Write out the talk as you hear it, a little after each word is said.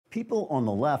People on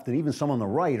the left and even some on the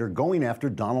right are going after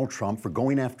Donald Trump for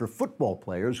going after football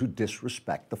players who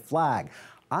disrespect the flag.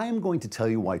 I am going to tell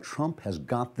you why Trump has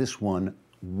got this one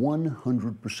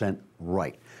 100%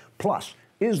 right. Plus,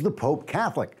 is the Pope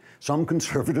Catholic? Some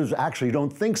conservatives actually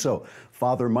don't think so.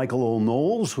 Father Michael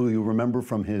Knowles, who you remember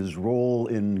from his role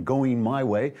in Going My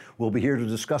Way, will be here to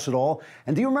discuss it all.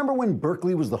 And do you remember when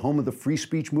Berkeley was the home of the free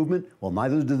speech movement? Well,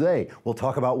 neither do they. We'll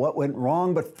talk about what went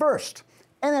wrong, but first,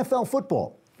 NFL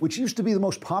football, which used to be the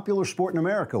most popular sport in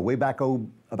America way back,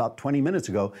 about 20 minutes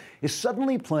ago, is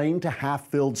suddenly playing to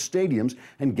half-filled stadiums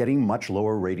and getting much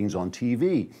lower ratings on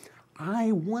TV.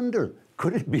 I wonder,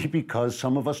 could it be because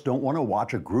some of us don't want to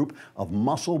watch a group of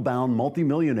muscle-bound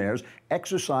multimillionaires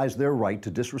exercise their right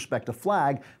to disrespect a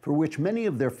flag for which many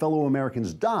of their fellow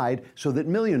Americans died, so that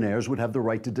millionaires would have the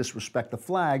right to disrespect the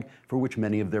flag for which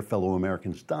many of their fellow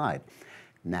Americans died?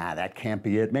 Nah, that can't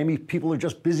be it. Maybe people are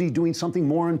just busy doing something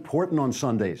more important on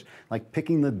Sundays, like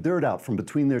picking the dirt out from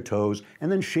between their toes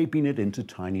and then shaping it into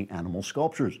tiny animal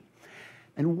sculptures.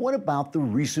 And what about the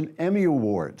recent Emmy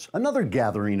Awards? Another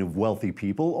gathering of wealthy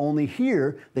people, only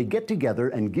here they get together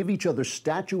and give each other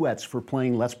statuettes for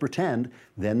playing Let's Pretend.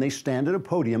 Then they stand at a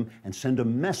podium and send a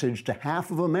message to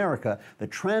half of America that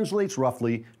translates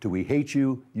roughly to "We hate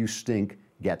you, you stink,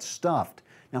 get stuffed."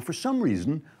 Now, for some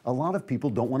reason, a lot of people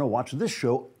don't want to watch this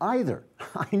show either.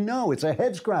 I know, it's a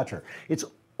head-scratcher. It's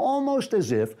almost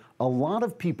as if a lot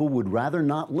of people would rather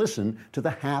not listen to the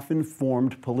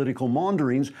half-informed political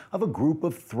maunderings of a group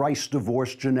of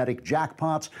thrice-divorced genetic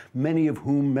jackpots, many of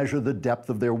whom measure the depth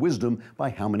of their wisdom by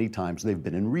how many times they've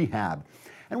been in rehab.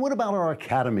 And what about our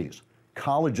academies?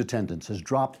 College attendance has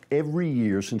dropped every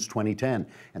year since 2010,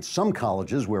 and some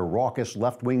colleges where raucous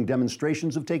left-wing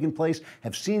demonstrations have taken place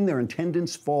have seen their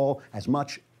attendance fall as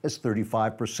much as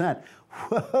 35%.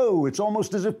 Whoa, it's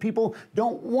almost as if people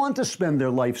don't want to spend their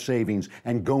life savings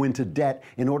and go into debt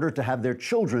in order to have their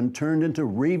children turned into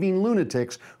raving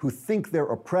lunatics who think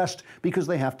they're oppressed because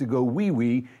they have to go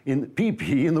wee-wee in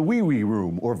pee-pee in the wee-wee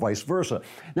room, or vice versa.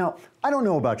 Now, I don't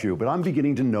know about you, but I'm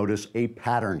beginning to notice a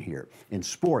pattern here. In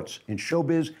sports, in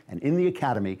showbiz, and in the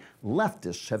academy,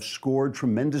 leftists have scored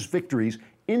tremendous victories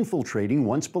infiltrating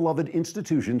once beloved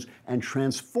institutions and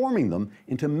transforming them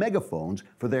into megaphones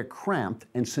for their cramped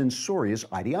and censorious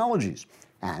ideologies.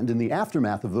 And in the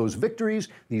aftermath of those victories,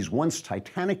 these once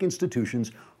titanic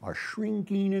institutions are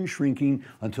shrinking and shrinking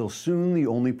until soon the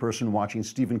only person watching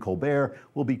Stephen Colbert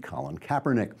will be Colin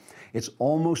Kaepernick. It's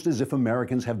almost as if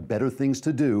Americans have better things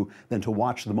to do than to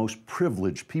watch the most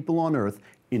privileged people on earth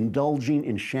indulging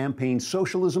in champagne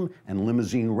socialism and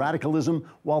limousine radicalism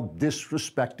while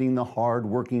disrespecting the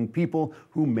hard-working people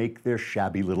who make their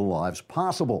shabby little lives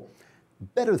possible.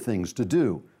 Better things to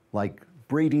do, like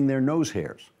braiding their nose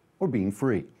hairs or being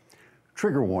free.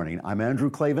 Trigger warning, I'm Andrew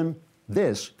Klavan.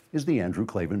 This is The Andrew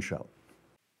Klavan Show.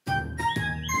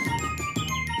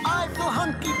 I feel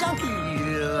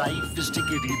hunky-dunky, life is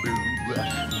tickety-boo.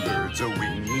 Birds are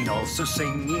winging, also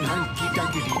singing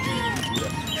hunky-dunky-doo.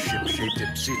 Ship-shape,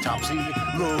 tipsy-topsy,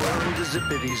 the world is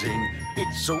zippity-zing.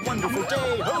 It's a wonderful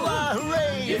day, hurrah,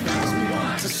 hooray! It makes me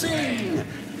want to sing.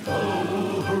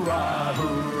 Oh, hurrah,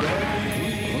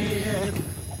 hooray!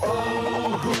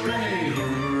 Oh, hooray,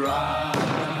 hurrah!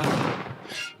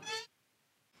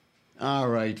 All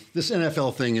right, this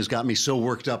NFL thing has got me so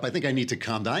worked up. I think I need to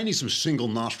calm down. I need some single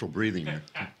nostril breathing here.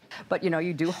 But, you know,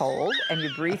 you do hold, and you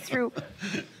breathe through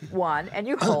one, and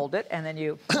you hold it, and then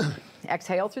you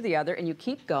exhale through the other, and you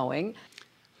keep going.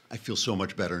 I feel so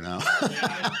much better now.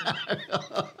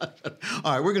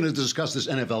 All right, we're going to discuss this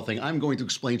NFL thing. I'm going to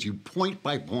explain to you point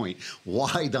by point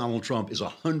why Donald Trump is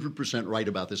 100% right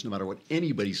about this, no matter what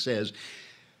anybody says.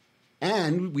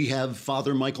 And we have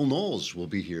Father Michael Knowles will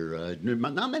be here.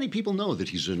 Not many people know that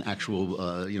he's an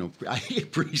actual,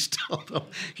 priest. Although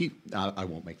I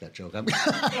won't make that joke.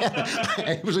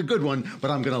 It was a good one, but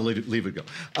I'm going to leave it go.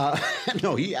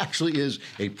 No, he actually is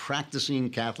a practicing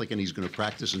Catholic, and he's going to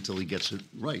practice until he gets it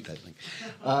right, I think.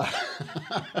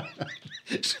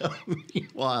 So,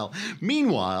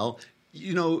 meanwhile,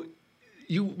 you know,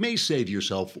 you may say to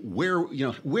yourself, where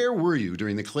were you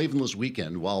during the Klavanless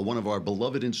weekend while one of our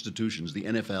beloved institutions, the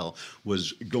NFL,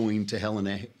 was going to hell in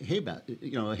a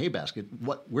hay-basket?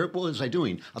 Where was I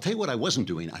doing? I'll tell you what I wasn't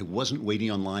doing. I wasn't waiting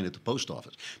online at the post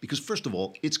office because, first of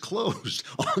all, it's closed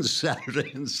on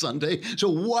Saturday and Sunday. So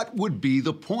what would be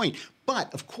the point?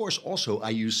 But, of course, also I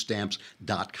use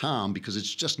Stamps.com because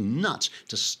it's just nuts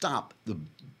to stop the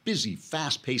busy,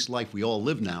 fast-paced life we all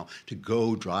live now to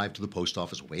go drive to the post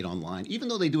office, wait online. Even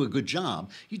though they do a good job,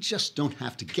 you just don't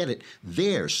have to get it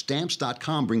there.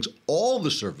 Stamps.com brings all the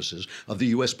services of the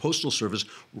U.S. Postal Service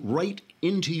right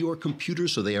into your computer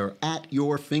so they are at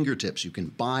your fingertips. You can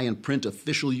buy and print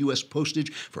official U.S.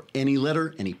 postage for any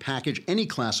letter, any package, any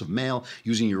class of mail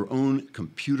using your own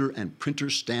computer and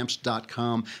printer.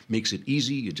 Stamps.com makes it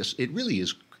easy. It really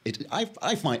is.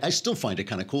 I still find it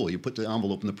kind of cool. You put the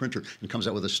envelope in the printer and it comes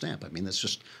out with a stamp. I mean, that's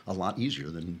just a lot easier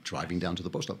than driving down to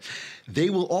the post office. They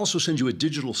will also send you a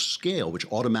digital scale,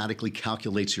 which automatically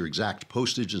calculates your exact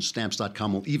postage, and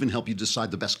Stamps.com will even help you decide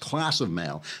the best class of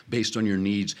mail based on your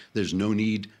needs. There's no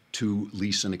need to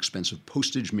lease an expensive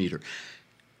postage meter.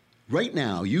 Right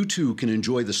now, you too can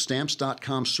enjoy the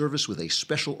Stamps.com service with a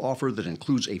special offer that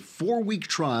includes a 4-week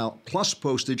trial plus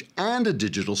postage and a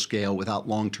digital scale without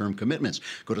long-term commitments.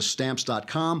 Go to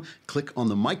Stamps.com, click on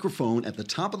the microphone at the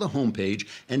top of the homepage,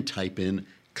 and type in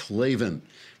Klavan,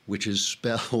 which is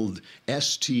spelled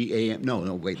S-T-A-M. No,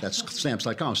 wait, that's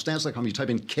Stamps.com. Stamps.com, you type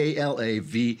in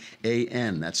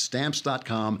K-L-A-V-A-N. That's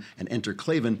Stamps.com and enter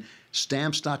Klavan.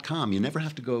 Stamps.com. You never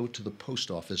have to go to the post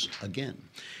office again.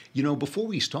 You know, before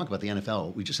we talk about the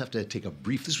NFL, we just have to take a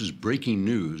brief, this was breaking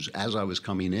news as I was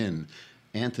coming in.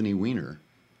 Anthony Weiner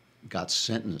got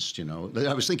sentenced, you know.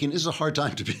 I was thinking, this is a hard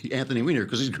time to be Anthony Weiner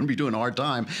because he's going to be doing a hard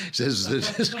time. Says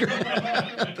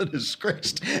the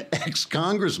disgraced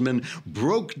ex-congressman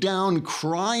broke down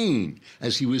crying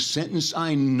as he was sentenced.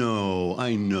 I know,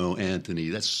 Anthony,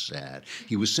 that's sad.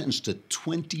 He was sentenced to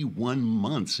 21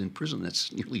 months in prison.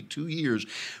 That's nearly 2 years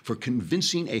for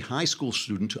convincing a high school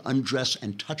student to undress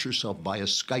and touch herself via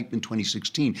Skype in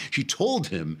 2016. She told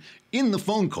him in the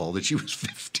phone call that she was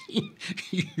 15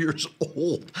 years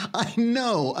old. I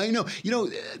know. You know,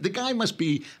 the guy must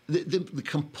be, the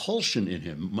compulsion in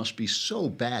him must be so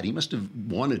bad. He must have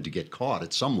wanted to get caught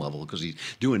at some level because he's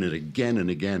doing it again and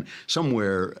again.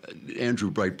 Somewhere, Andrew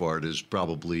Breitbart is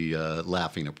probably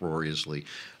laughing uproariously.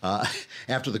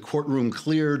 After the courtroom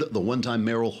cleared, the one-time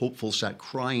mayoral hopeful sat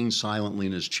crying silently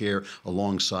in his chair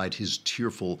alongside his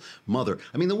tearful mother.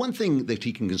 I mean, the one thing that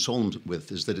he can console him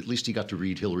with is that at least he got to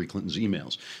read Hillary Clinton's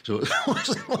emails. So it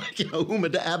was like, you know, Huma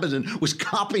Abedin was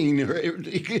copying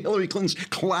Hillary Clinton's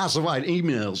classified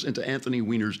emails into Anthony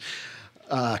Weiner's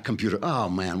computer. Oh,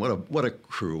 man, what a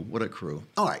crew.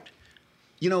 All right.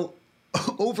 You know,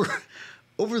 over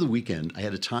the weekend, I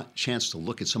had a chance to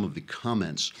look at some of the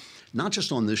comments, not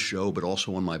just on this show, but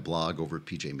also on my blog over at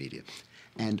PJ Media.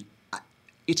 And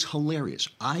it's hilarious.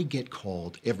 I get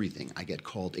called everything. I get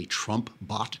called a Trump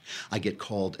bot. I get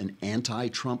called an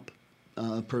anti-Trump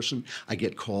person. I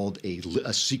get called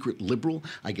a secret liberal.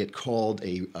 I get called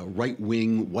a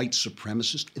right-wing white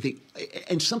supremacist.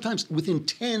 And sometimes within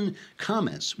 10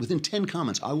 comments,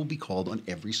 I will be called on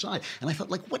every side. And I felt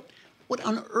like, what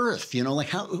on earth? You know, like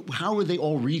how are they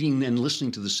all reading and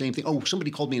listening to the same thing? Oh, somebody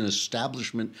called me an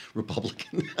establishment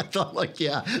Republican. I thought, like,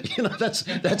 yeah, you know,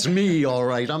 that's me, all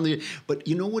right. But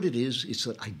you know what it is? It's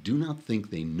that I do not think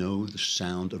they know the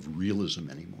sound of realism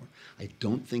anymore. I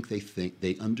don't think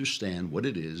they understand what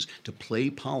it is to play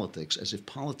politics as if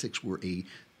politics were a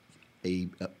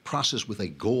process with a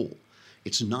goal.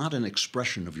 It's not an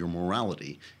expression of your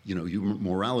morality. You know, your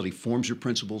morality forms your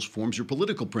principles, forms your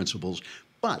political principles,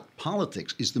 but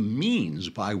politics is the means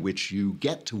by which you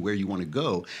get to where you want to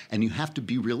go, and you have to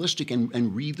be realistic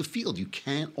and read the field. You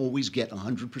can't always get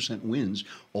 100% wins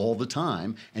all the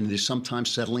time, and there's sometimes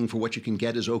settling for what you can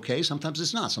get is okay, sometimes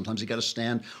it's not. Sometimes you got to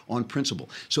stand on principle.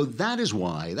 So that's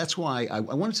why I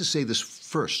wanted to say this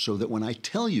first, so that when I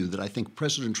tell you that I think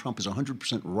President Trump is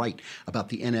 100% right about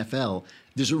the NFL,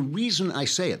 there's a reason I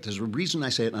say it.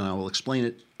 And I will explain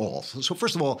it all. So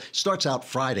first of all, it starts out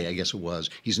Friday, I guess it was.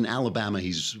 He's in Alabama.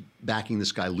 He's backing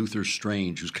this guy, Luther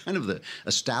Strange, who's kind of the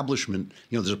establishment.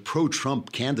 You know, there's a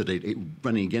pro-Trump candidate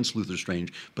running against Luther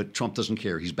Strange, but Trump doesn't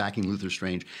care. He's backing Luther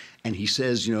Strange. And he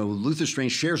says, you know, Luther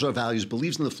Strange shares our values,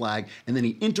 believes in the flag, and then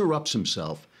he interrupts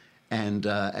himself and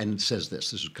says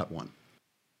this. This is cut one.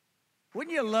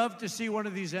 Wouldn't you love to see one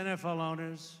of these NFL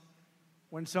owners,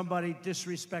 when somebody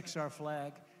disrespects our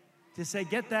flag, to say,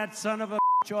 get that son of a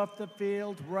bitch off the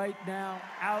field right now,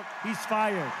 out, he's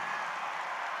fired.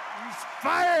 He's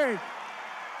fired!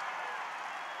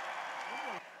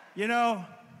 You know,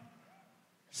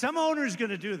 some owner's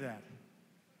gonna do that.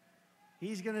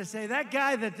 He's gonna say, that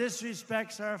guy that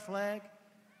disrespects our flag,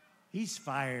 he's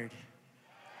fired.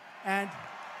 And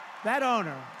that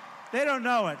owner, they don't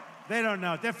know it. They don't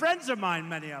know it. They're friends of mine,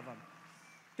 many of them.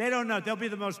 They don't know. They'll be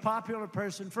the most popular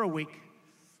person for a week.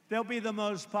 they'll be the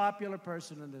most popular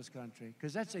person in this country,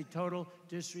 because that's a total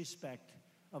disrespect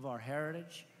of our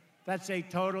heritage. That's a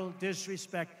total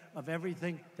disrespect of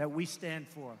everything that we stand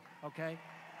for, okay?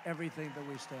 Everything that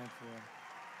we stand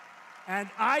for. And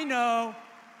I know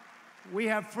we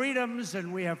have freedoms,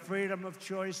 and we have freedom of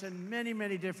choice, and many,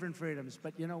 many different freedoms.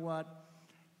 But you know what?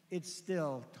 It's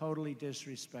still totally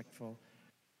disrespectful.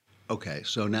 Okay,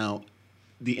 so now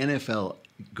the NFL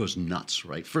goes nuts,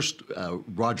 right? First,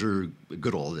 Roger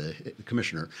Goodall, the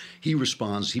commissioner, he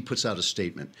responds, he puts out a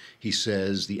statement. He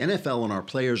says, the NFL and our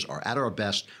players are at our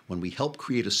best when we help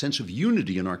create a sense of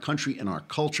unity in our country and our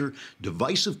culture.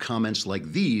 Divisive comments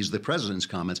like these, the president's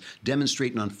comments,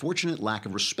 demonstrate an unfortunate lack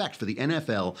of respect for the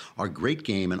NFL, our great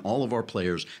game, and all of our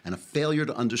players, and a failure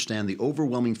to understand the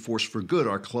overwhelming force for good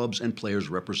our clubs and players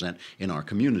represent in our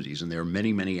communities. And there are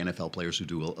many, many NFL players who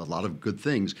do a lot of good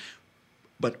things.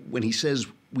 But when he says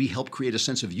we help create a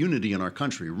sense of unity in our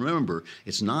country, remember,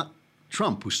 it's not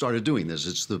Trump who started doing this.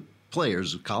 It's the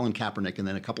players, Colin Kaepernick, and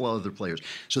then a couple of other players.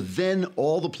 So then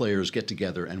all the players get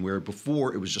together, and where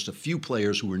before it was just a few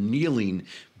players who were kneeling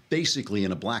basically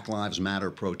in a Black Lives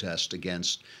Matter protest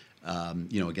against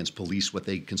against police, what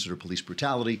they consider police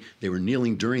brutality. They were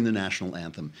kneeling during the national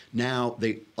anthem. Now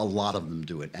a lot of them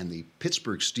do it. And the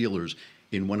Pittsburgh Steelers,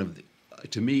 in one of the,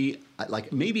 to me,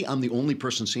 like maybe I'm the only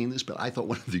person seeing this, but I thought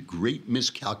one of the great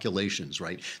miscalculations,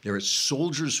 right? They're at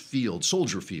Soldier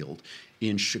Field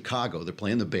in Chicago. They're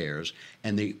playing the Bears,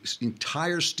 and the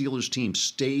entire Steelers team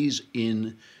stays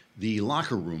in the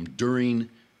locker room during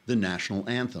the national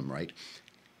anthem, right?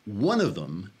 One of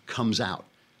them comes out,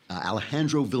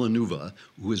 Alejandro Villanueva,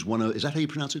 who is is that how you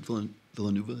pronounce it?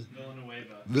 Villanueva?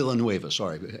 Villanueva,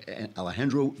 sorry.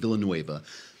 Alejandro Villanueva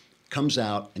comes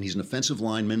out, and he's an offensive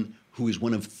lineman who is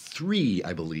one of 3,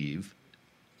 I believe,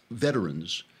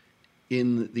 veterans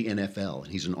in the NFL.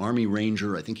 And he's an Army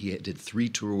Ranger. I think he did 3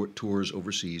 tours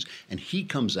overseas. And he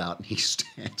comes out and he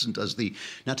stands and does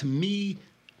now to me,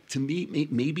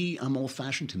 maybe I'm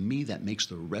old-fashioned. To me, that makes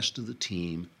the rest of the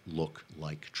team look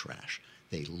like trash.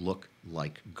 They look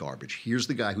like garbage. Here's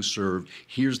the guy who served.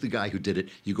 Here's the guy who did it.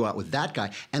 You go out with that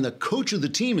guy. And the coach of the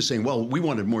team is saying, well, we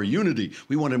wanted more unity.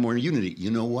 We wanted more unity. You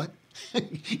know what?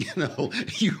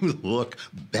 You look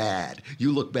bad.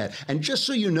 You look bad. And just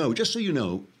so you know,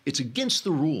 it's against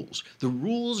the rules. The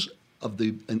rules of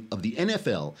the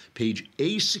NFL, page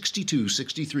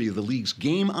A6263 of the league's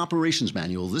game operations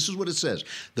manual. This is what it says.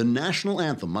 The national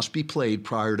anthem must be played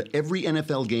prior to every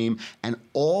NFL game, and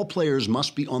all players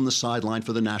must be on the sideline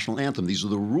for the national anthem. These are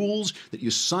the rules that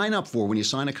you sign up for when you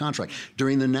sign a contract.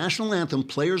 During the national anthem,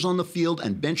 players on the field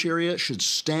and bench area should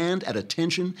stand at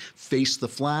attention, face the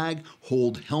flag,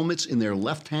 hold helmets in their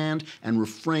left hand, and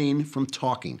refrain from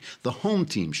talking. The home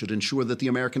team should ensure that the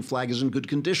American flag is in good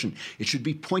condition. It should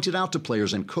be pointed out to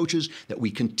players and coaches that we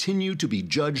continue to be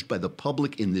judged by the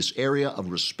public in this area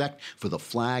of respect for the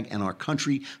flag and our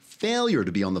country. Failure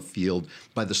to be on the field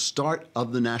by the start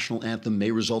of the national anthem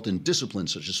may result in discipline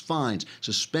such as fines,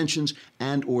 suspensions,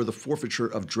 and or the forfeiture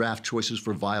of draft choices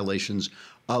for violations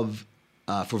of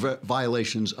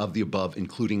the above,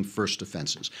 including first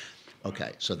offenses.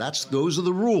 Okay, so those are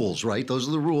the rules, right? Those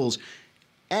are the rules.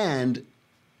 And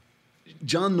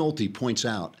John Nolte points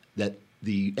out that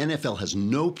the NFL has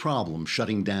no problem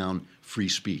shutting down free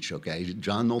speech, okay?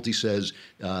 John Nolte says,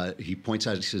 he points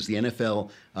out, he says, the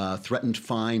NFL threatened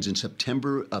fines in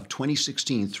September of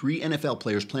 2016. 3 NFL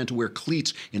players plan to wear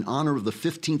cleats in honor of the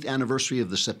 15th anniversary of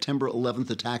the September 11th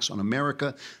attacks on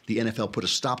America. The NFL put a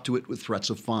stop to it with threats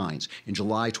of fines. In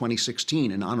July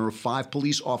 2016, in honor of 5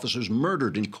 police officers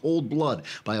murdered in cold blood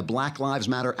by a Black Lives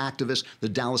Matter activist, the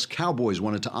Dallas Cowboys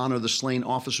wanted to honor the slain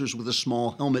officers with a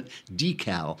small helmet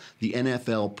decal. The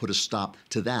NFL put a stop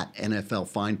to that. NFL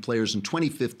fined players in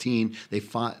 2015. They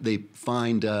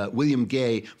fined William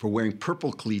Gay for wearing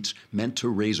purple cleats meant to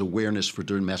raise awareness for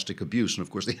domestic abuse. And of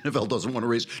course, the NFL doesn't want to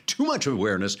raise too much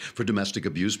awareness for domestic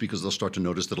abuse because they'll start to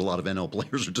notice that a lot of NFL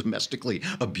players are domestically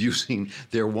abusing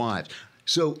their wives.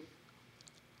 So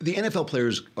the NFL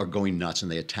players are going nuts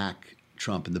and they attack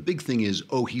Trump. And the big thing is,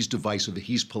 he's divisive.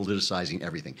 He's politicizing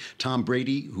everything. Tom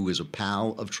Brady, who is a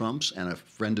pal of Trump's and a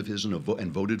friend of his and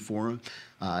voted for him,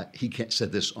 he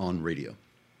said this on radio.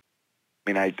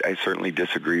 I mean, I certainly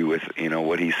disagree with,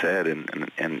 what he said and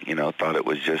thought it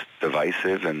was just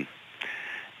divisive and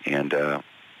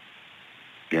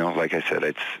like I said,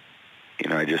 it's,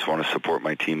 I just want to support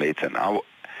my teammates. And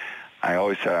I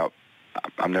always say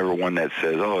I'm never one that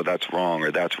says, that's wrong or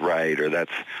that's right or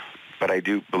but I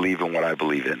do believe in what I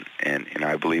believe in. And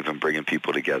I believe in bringing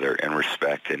people together and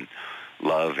respect and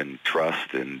love and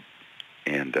trust and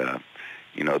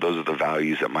those are the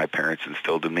values that my parents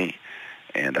instilled in me.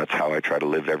 and that's how I try to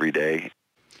live every day.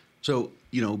 So,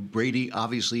 Brady,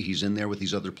 obviously, he's in there with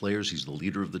these other players. He's the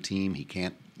leader of the team. He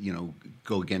can't,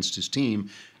 go against his team.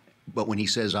 But when he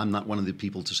says, I'm not one of the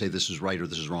people to say this is right or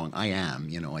this is wrong, I am.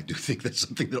 I do think that's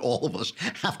something that all of us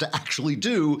have to actually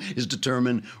do, is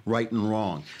determine right and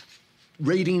wrong.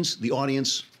 Ratings, the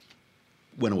audience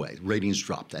went away. Ratings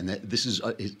dropped. And this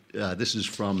is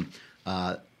from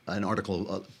an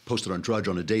article posted on Drudge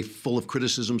on a day full of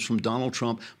criticisms from Donald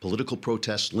Trump, political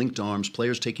protests, linked arms,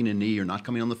 players taking a knee or not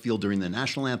coming on the field during the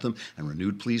national anthem, and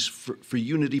renewed pleas for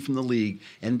unity from the league.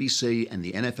 NBC and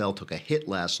the NFL took a hit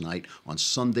last night on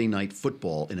Sunday Night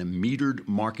Football in a metered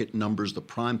market numbers. The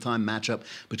primetime matchup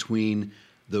between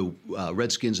the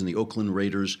Redskins and the Oakland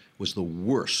Raiders was the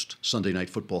worst Sunday Night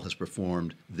Football has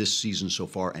performed this season so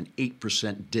far, an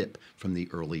 8% dip from the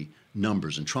early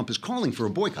numbers. And Trump is calling for a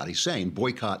boycott. He's saying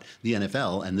boycott the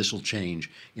NFL, and this will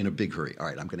change in a big hurry. All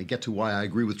right, I'm going to get to why I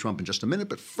agree with Trump in just a minute.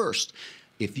 But first,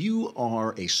 if you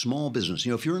are a small business,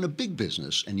 if you're in a big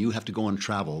business and you have to go on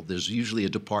travel, there's usually a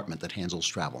department that handles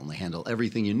travel, and they handle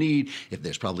everything you need. If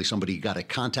there's probably somebody you got to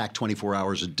contact 24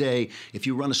 hours a day. If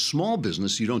you run a small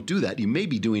business, you don't do that. You may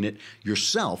be doing it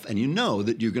yourself, and you know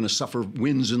that you're going to suffer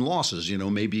wins and losses.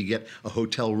 Maybe you get a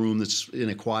hotel room that's in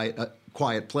a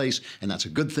quiet place, and that's a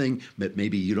good thing, but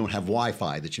maybe you don't have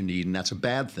Wi-Fi that you need, and that's a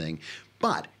bad thing.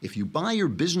 But if you buy your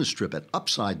business trip at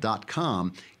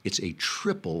Upside.com, it's a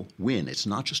triple win. It's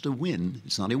not just a win.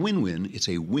 It's not a win-win. It's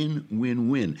a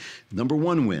win-win-win. Number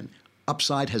one win.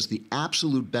 Upside has the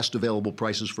absolute best available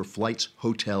prices for flights,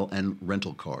 hotel, and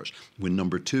rental cars. Win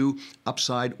number two,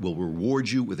 Upside will reward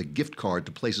you with a gift card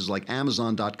to places like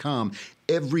Amazon.com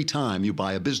every time you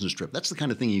buy a business trip. That's the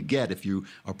kind of thing you get if you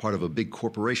are part of a big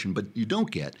corporation, but you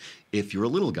don't get if you're a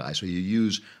little guy. So you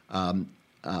use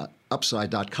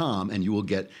Upside.com, and you will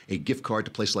get a gift card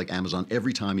to places like Amazon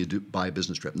every time you buy a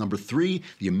business trip. Number three,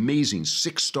 the amazing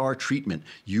 6-star treatment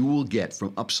you will get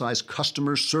from Upside's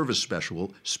customer service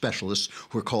specialists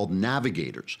who are called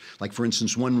navigators. Like, for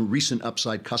instance, one recent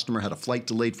Upside customer had a flight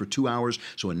delayed for 2 hours,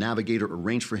 so a navigator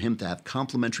arranged for him to have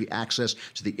complimentary access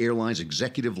to the airline's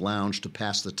executive lounge to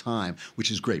pass the time,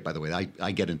 which is great, by the way.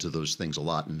 I get into those things a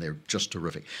lot, and they're just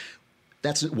terrific.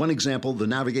 That's one example. The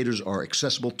navigators are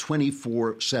accessible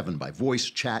 24/7 by voice,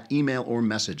 chat, email, or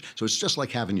message. So it's just like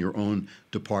having your own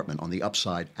department on the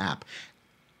Upside app.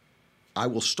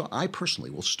 I personally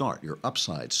will start your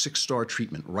Upside 6-star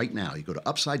treatment right now. You go to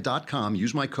Upside.com,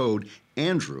 use my code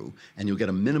Andrew, and you'll get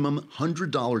a minimum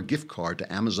 $100 gift card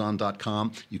to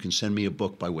Amazon.com. You can send me a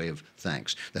book by way of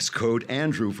thanks. That's code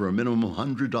Andrew for a minimum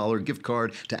 $100 gift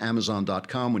card to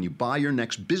Amazon.com when you buy your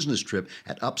next business trip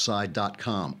at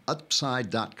Upside.com.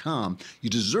 Upside.com. You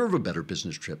deserve a better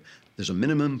business trip. There's a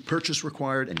minimum purchase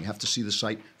required, and you have to see the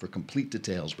site for complete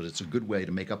details, but it's a good way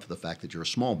to make up for the fact that you're a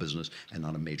small business and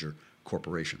not a major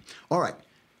corporation. All right.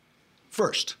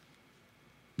 First,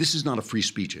 this is not a free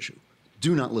speech issue.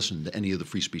 Do not listen to any of the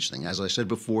free speech thing. As I said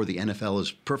before, the NFL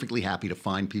is perfectly happy to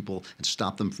fine people and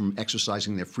stop them from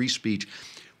exercising their free speech.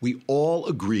 We all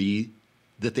agree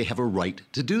that they have a right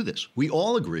to do this. We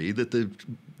all agree that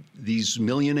these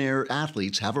millionaire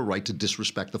athletes have a right to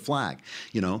disrespect the flag.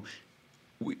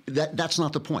 That's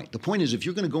not the point. The point is, if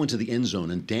you're going to go into the end zone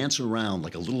and dance around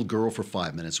like a little girl for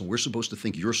 5 minutes, and we're supposed to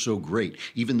think you're so great,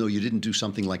 even though you didn't do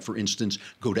something like, for instance,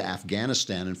 go to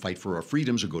Afghanistan and fight for our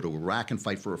freedoms, or go to Iraq and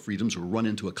fight for our freedoms, or run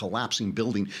into a collapsing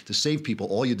building to save people.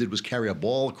 All you did was carry a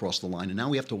ball across the line, and now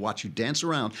we have to watch you dance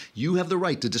around. You have the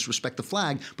right to disrespect the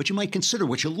flag, but you might consider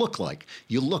what you look like.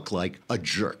 You look like a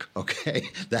jerk, okay?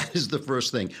 That is the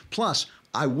first thing. Plus,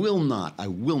 I will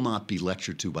not be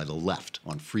lectured to by the left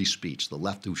on free speech, the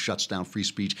left who shuts down free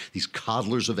speech, these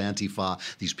coddlers of Antifa,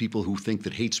 these people who think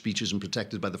that hate speech isn't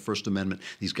protected by the First Amendment,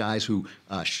 these guys who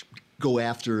go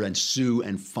after and sue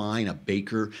and fine a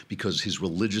baker because his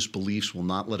religious beliefs will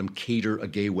not let him cater a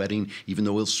gay wedding, even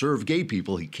though he'll serve gay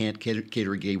people. He can't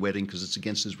cater a gay wedding because it's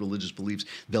against his religious beliefs.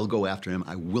 They'll go after him.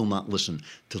 I will not listen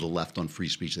to the left on free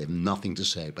speech. They have nothing to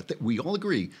say, but we all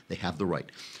agree they have the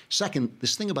right. Second,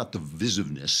 this thing about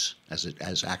divisiveness, as it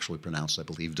as actually pronounced, I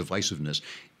believe, divisiveness,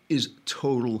 is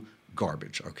total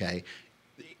garbage, okay?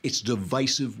 It's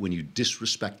divisive when you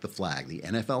disrespect the flag. The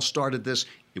NFL started this.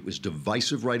 It was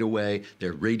divisive right away.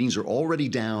 Their ratings are already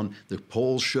down. The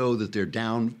polls show that they're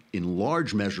down in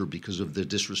large measure because of the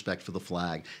disrespect for the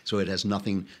flag. So it has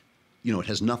nothing, it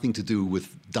has nothing to do with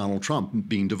Donald Trump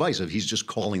being divisive. He's just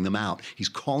calling them out. He's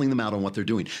calling them out on what they're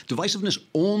doing. Divisiveness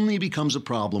only becomes a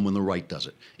problem when the right does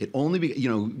it. It only,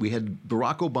 we had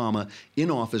Barack Obama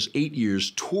in office 8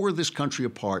 years, tore this country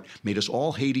apart, made us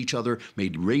all hate each other,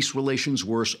 made race relations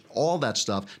worse, all that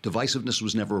stuff. Divisiveness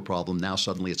was never a problem. Now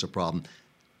suddenly it's a problem.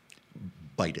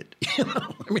 bite it. You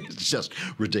know? I mean, it's just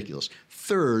ridiculous.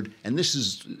 Third, and this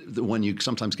is the one you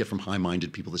sometimes get from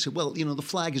high-minded people, they say, well, you know, the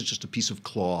flag is just a piece of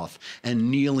cloth, and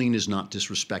kneeling is not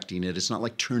disrespecting it. It's not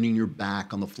like turning your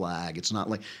back on the flag. It's not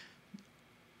like...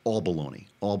 All baloney,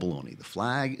 all baloney. The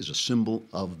flag is a symbol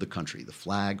of the country. The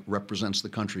flag represents the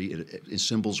country.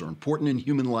 Symbols are important in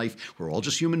human life. We're all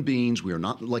just human beings. We are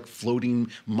not like floating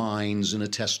minds in a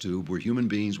test tube. We're human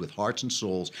beings with hearts and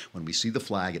souls. When we see the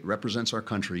flag, it represents our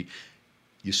country.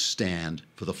 You stand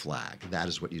for the flag. That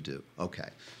is what you do. Okay.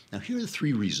 Now, here are the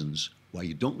 3 reasons why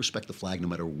you don't respect the flag no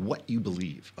matter what you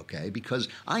believe, okay? Because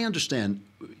I understand,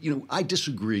 you know, I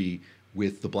disagree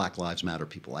with the Black Lives Matter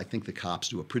people. I think the cops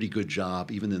do a pretty good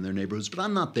job, even in their neighborhoods, but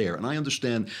I'm not there. And I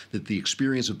understand that the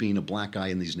experience of being a black guy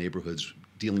in these neighborhoods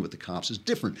dealing with the cops is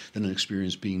different than an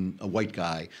experience being a white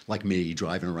guy like me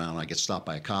driving around. I get stopped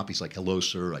by a cop. He's like, hello,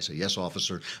 sir. I say, yes,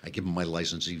 officer. I give him my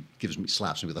license. He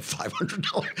slaps me with a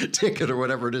 $500 ticket or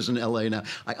whatever it is in LA now.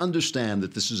 I understand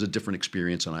that this is a different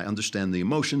experience, and I understand the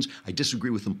emotions. I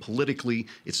disagree with them politically.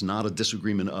 It's not a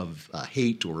disagreement of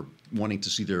hate or wanting to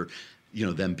see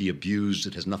them be abused.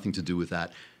 It has nothing to do with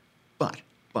that. But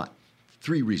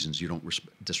 3 reasons you don't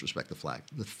disrespect the flag.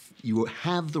 You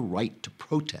have the right to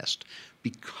protest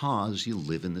because you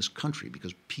live in this country,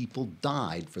 because people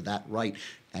died for that right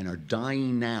and are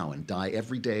dying now and die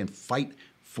every day and fight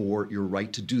for your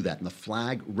right to do that. And the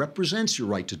flag represents your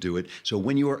right to do it. So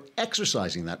when you are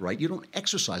exercising that right, you don't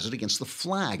exercise it against the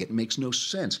flag. It makes no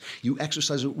sense. You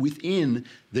exercise it within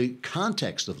the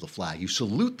context of the flag. You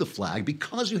salute the flag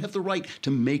because you have the right to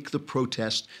make the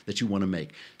protest that you want to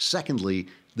make. Secondly,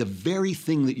 the very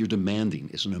thing that you're demanding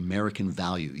is an American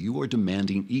value. You are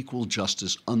demanding equal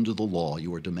justice under the law.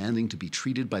 You are demanding to be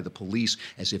treated by the police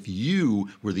as if you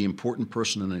were the important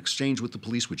person in an exchange with the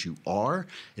police, which you are.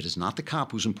 It is not the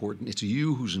cop who's important. It's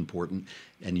you who's important.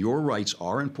 And your rights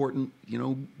are important, you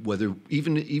know, whether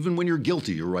even when you're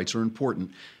guilty, your rights are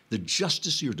important. The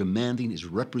justice you're demanding is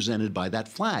represented by that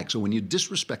flag. So when you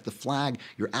disrespect the flag,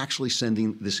 you're actually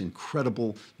sending this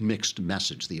incredible mixed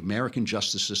message. The American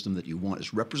justice system that you want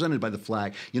is represented by the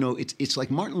flag. You know, it's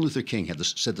like Martin Luther King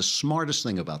said the smartest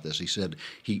thing about this. He said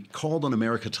he called on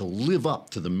America to live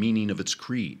up to the meaning of its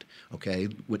creed, okay?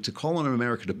 To call on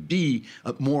America to be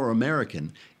more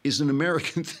American is an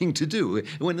American thing to do.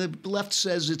 When the left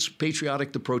says it's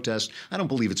patriotic to protest, I don't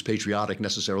believe it's patriotic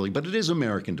necessarily, but it is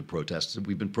American to protest.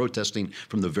 We've been protesting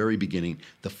from the very beginning.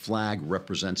 The flag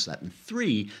represents that. And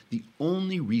 3, the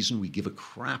only reason we give a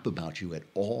crap about you at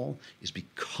all is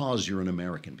because you're an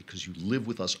American, because you live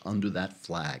with us under that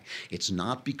flag. It's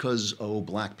not because,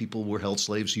 black people were held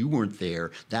slaves. You weren't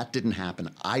there. That didn't happen.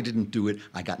 I didn't do it.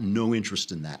 I got no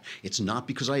interest in that. It's not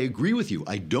because I agree with you.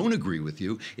 I don't agree with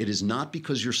you. It is not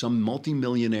because you're some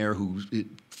multimillionaire who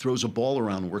throws a ball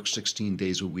around and works 16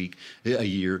 days a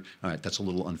year. All right, that's a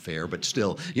little unfair, but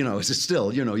still,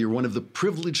 you're one of the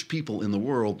privileged people in the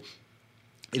world.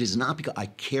 It is not because I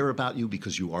care about you,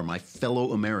 because you are my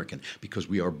fellow American, because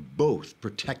we are both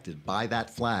protected by that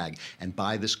flag and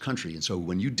by this country. And so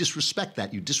when you disrespect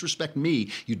that, you disrespect me,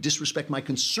 you disrespect my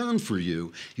concern for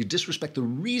you, you disrespect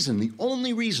the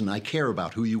only reason I care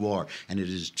about who you are. And it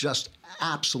is just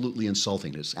absolutely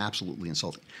insulting. It's absolutely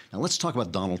insulting. Now let's talk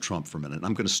about Donald Trump for a minute.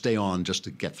 I'm going to stay on just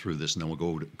to get through this, and then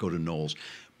we'll go to Knowles.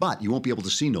 But you won't be able to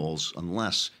see Knowles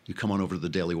unless you come on over to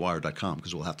thedailywire.com,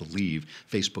 because we'll have to leave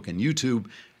Facebook and YouTube.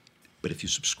 But if you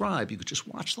subscribe, you could just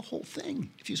watch the whole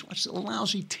thing. If you just watch a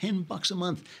lousy $10 a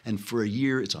month, and for a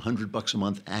year, it's $100 a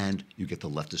month, and you get the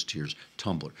Leftist Tears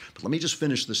tumbler. But let me just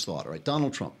finish this thought, all right?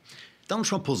 Donald Trump. Donald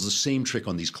Trump pulls the same trick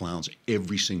on these clowns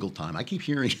every single time. I keep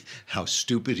hearing how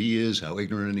stupid he is, how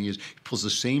ignorant he is. He pulls the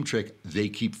same trick. They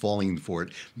keep falling for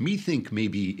it. Me think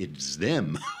maybe it's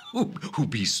them who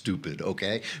be stupid,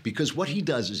 okay? Because what he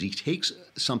does is he takes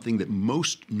something that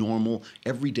most normal,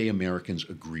 everyday Americans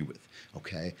agree with,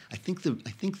 okay? I think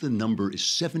the number is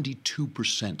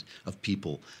 72% of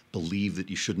people believe that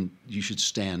you should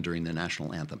stand during the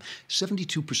national anthem.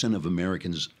 72% of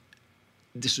Americans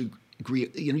disagree.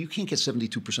 You know, you can't get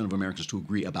 72% of Americans to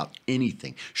agree about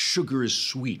anything. Sugar is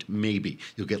sweet, maybe.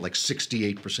 You'll get like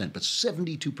 68%, but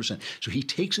 72%. So he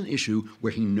takes an issue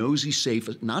where he knows he's safe,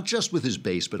 not just with his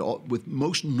base, but with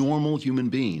most normal human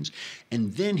beings.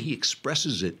 And then he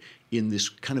expresses it in this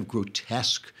kind of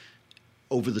grotesque,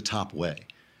 over-the-top way.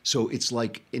 So it's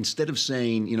like, instead of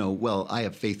saying, you know, well, I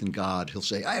have faith in God, he'll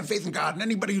say, I have faith in God, and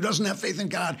anybody who doesn't have faith in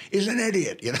God is an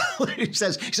idiot. You know, he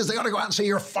says they ought to go out and say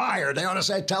you're fired. They ought to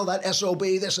say, tell that SOB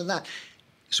this and that.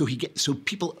 So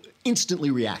people instantly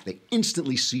react. They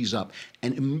instantly seize up,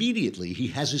 and immediately he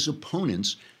has his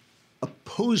opponents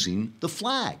opposing the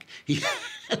flag. He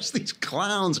has these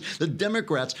clowns, the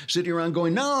Democrats, sitting around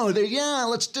going, no,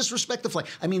 let's disrespect the flag.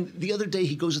 I mean, the other day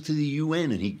he goes to the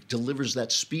UN and he delivers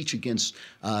that speech against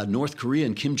North Korea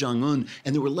and Kim Jong-un,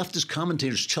 and there were leftist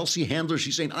commentators, Chelsea Handler,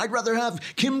 she's saying, I'd rather have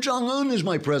Kim Jong-un as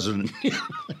my president.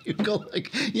 You go like,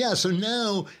 yeah, so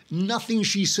now nothing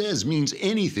she says means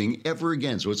anything ever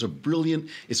again. So it's a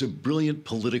brilliant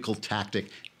political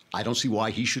tactic. I don't see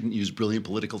why he shouldn't use brilliant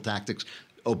political tactics.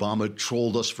 Obama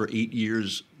trolled us for 8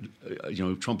 years.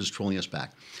 Trump is trolling us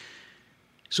back.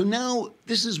 So now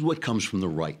this is what comes from the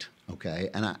right, okay?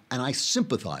 And I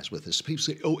sympathize with this. People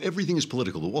say, oh, everything is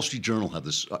political. The Wall Street Journal had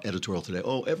this editorial today.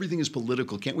 Oh, everything is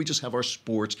political. Can't we just have our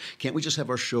sports? Can't we just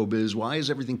have our showbiz? Why is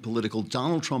everything political?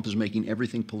 Donald Trump is making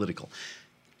everything political.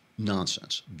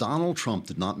 Nonsense. Donald Trump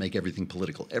did not make everything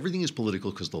political. Everything is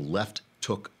political because the left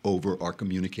took over our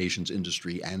communications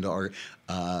industry and our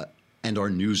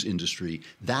news industry.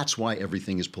 That's why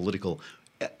everything is political.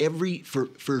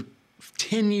 For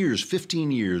 10 years, 15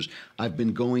 years, I've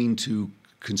been going to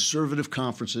conservative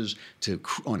conferences,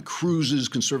 on cruises,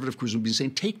 conservative cruises. We've been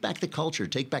saying, take back the culture,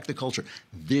 take back the culture.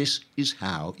 This is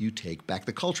how you take back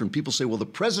the culture. And people say, well, the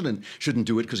president shouldn't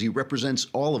do it because he represents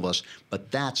all of us.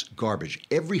 But that's garbage.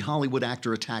 Every Hollywood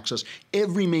actor attacks us.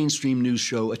 Every mainstream news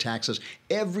show attacks us.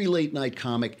 Every late night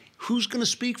comic. Who's going to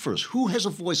speak for us? Who has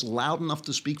a voice loud enough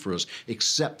to speak for us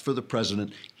except for the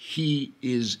president? He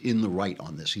is in the right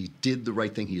on this. He did the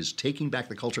right thing. He is taking back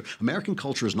the culture. American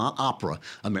culture is not opera.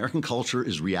 American culture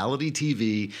is reality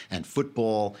TV and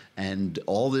football and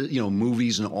all the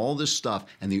movies and all this stuff.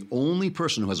 And the only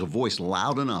person who has a voice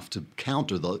loud enough to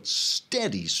counter the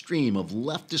steady stream of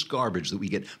leftist garbage that we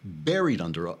get buried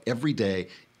under every day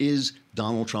is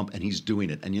Donald Trump, and he's doing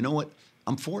it. And you know what?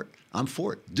 I'm for it. I'm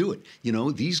for it. Do it.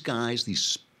 These guys,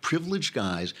 these privileged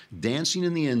guys dancing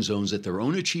in the end zones at their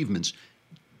own achievements,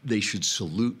 they should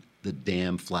salute the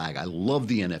damn flag. I love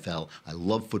the NFL. I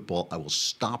love football. I will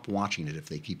stop watching it if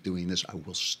they keep doing this. I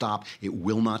will stop. It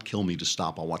will not kill me to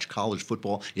stop. I'll watch college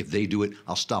football. If they do it,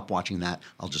 I'll stop watching that.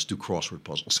 I'll just do crossword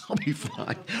puzzles. I'll be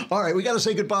fine. All right, we got to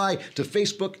say goodbye to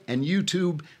Facebook and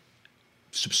YouTube.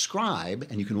 Subscribe,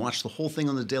 and you can watch the whole thing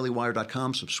on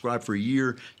thedailywire.com. Subscribe for a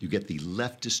year. You get the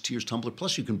Leftist Tears tumbler.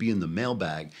 Plus, you can be in the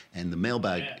mailbag, and the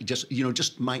mailbag,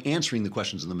 just my answering the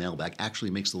questions in the mailbag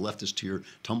actually makes the Leftist Tear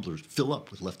tumblers fill up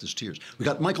with Leftist Tears. We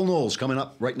got Michael Knowles coming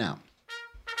up right now.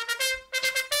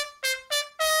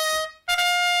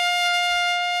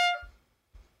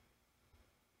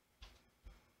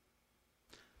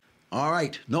 All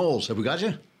right, Knowles, have we got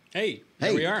you? Hey,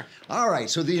 here we are. All right.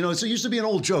 So, it used to be an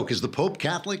old joke. Is the Pope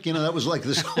Catholic? That was like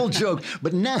this old joke.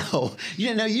 But now,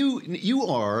 you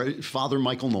are Father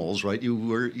Michael Knowles, right? You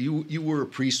were a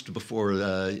priest before,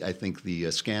 I think, the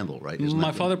scandal, right?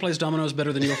 My father plays dominoes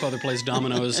better than your father plays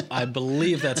dominoes. I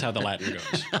believe that's how the Latin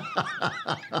goes.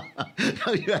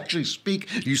 You actually speak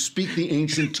the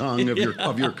ancient tongue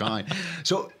of your kind.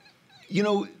 So,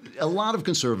 a lot of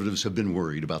conservatives have been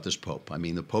worried about this Pope. I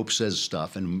mean, the Pope says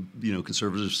stuff, and,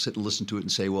 conservatives sit and listen to it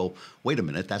and say, well, wait a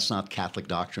minute, that's not Catholic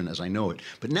doctrine as I know it.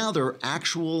 But now there are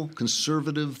actual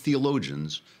conservative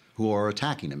theologians who are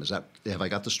attacking him. Have I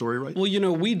got the story right?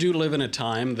 Well, we do live in a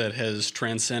time that has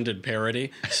transcended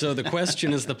parody. So the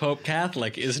question, is the Pope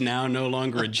Catholic, is now no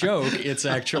longer a joke. It's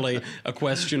actually a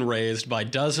question raised by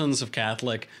dozens of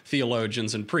Catholic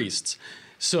theologians and priests.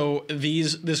 So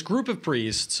this group of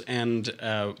priests and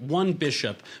one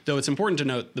bishop, though it's important to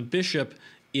note the bishop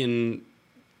in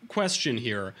question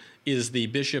here is the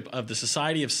bishop of the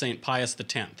Society of St. Pius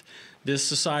X. This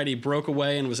society broke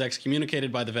away and was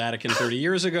excommunicated by the Vatican 30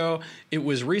 years ago. It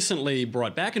was recently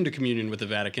brought back into communion with the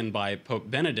Vatican by Pope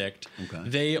Benedict. Okay.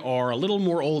 They are a little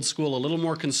more old school, a little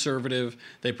more conservative.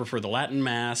 They prefer the Latin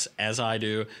Mass, as I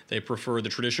do. They prefer the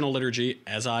traditional liturgy,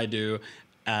 as I do.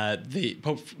 The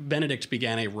Pope Benedict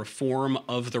began a reform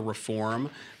of the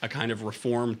reform, a kind of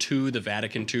reform to the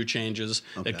Vatican II changes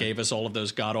that gave us all of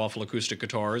those god-awful acoustic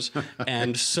guitars.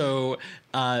 And so,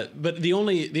 but the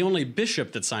only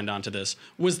bishop that signed on to this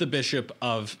was the bishop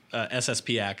of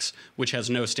SSPX, which has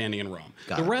no standing in Rome.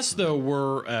 The rest, though,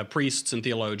 were priests and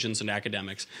theologians and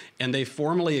academics, and they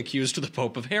formally accused the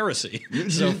Pope of heresy.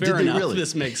 So fair enough, really?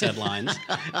 This makes headlines.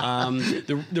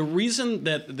 The reason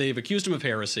that they've accused him of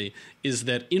heresy is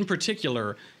that, in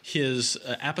particular, his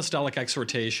apostolic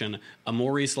exhortation,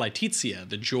 Amoris Laetitia,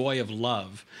 the joy of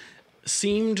love,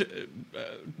 seemed,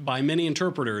 by many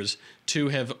interpreters, to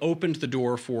have opened the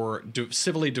door for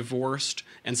civilly divorced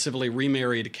and civilly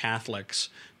remarried Catholics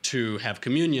to have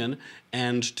communion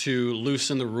and to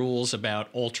loosen the rules about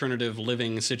alternative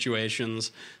living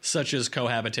situations such as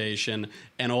cohabitation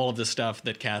and all of the stuff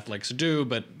that Catholics do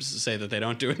but say that they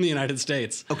don't do in the United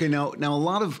States. Okay, now a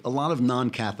lot of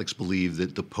non-Catholics believe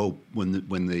that the Pope, when the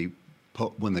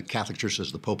Catholic Church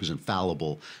says the Pope is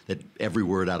infallible, that every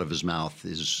word out of his mouth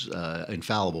is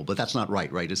infallible, but that's not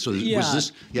right, right? So was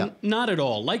this? Yeah, not at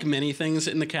all. Like many things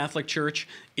in the Catholic Church,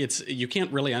 you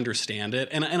can't really understand it,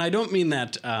 and I don't mean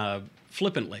that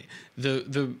flippantly.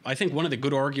 I think one of the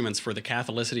good arguments for the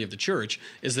Catholicity of the Church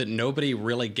is that nobody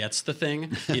really gets the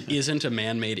thing. It isn't a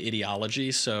man-made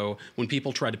ideology, so when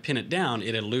people try to pin it down,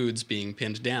 it eludes being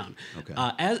pinned down.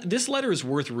 Okay. This letter is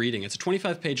worth reading. It's a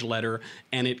 25-page letter,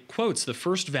 and it quotes the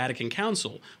First Vatican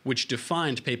Council, which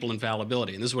defined papal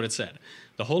infallibility, and this is what it said.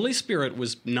 The Holy Spirit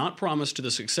was not promised to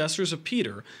the successors of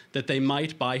Peter that they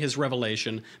might, by his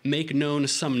revelation, make known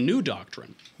some new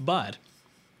doctrine, but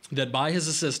that by his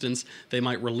assistance they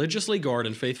might religiously guard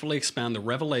and faithfully expound the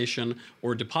revelation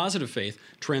or deposit of faith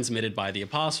transmitted by the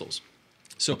apostles.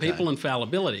 So papal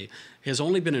infallibility has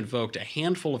only been invoked a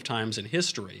handful of times in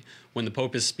history when the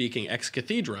Pope is speaking ex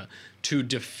cathedra to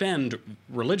defend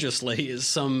religiously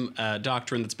some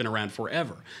doctrine that's been around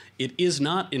forever. It is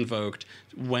not invoked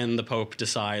when the Pope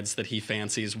decides that he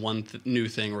fancies one new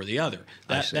thing or the other.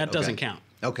 That doesn't count.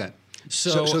 Okay.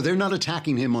 So they're not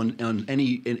attacking him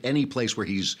in any place where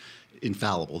he's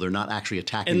infallible. They're not actually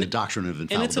attacking the doctrine of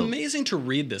infallibility. And it's amazing to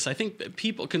read this. I think that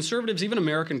people, conservatives, even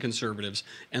American conservatives,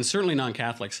 and certainly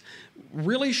non-Catholics,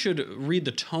 really should read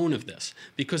the tone of this,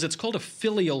 because it's called a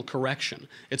filial correction.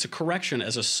 It's a correction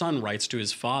as a son writes to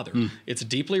his father. It's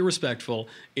deeply respectful.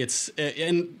 It's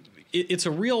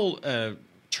a real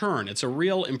turn. It's a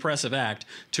real impressive act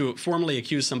to formally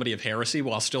accuse somebody of heresy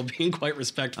while still being quite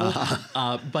respectful.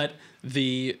 But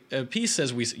the piece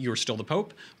says you're still the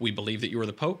Pope. We believe that you are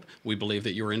the Pope. We believe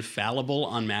that you're infallible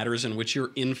on matters in which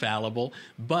you're infallible,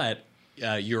 but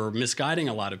you're misguiding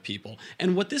a lot of people.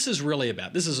 And what this is really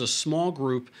about, this is a small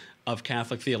group of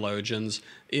Catholic theologians.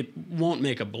 It won't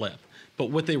make a blip.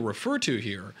 But what they refer to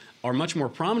here are much more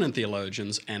prominent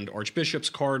theologians and archbishops,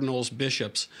 cardinals,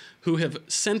 bishops, who have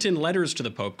sent in letters to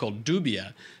the Pope called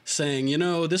dubia, saying,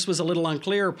 this was a little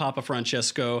unclear, Papa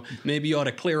Francesco. Maybe you ought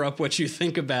to clear up what you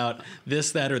think about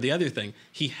this, that, or the other thing.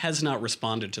 He has not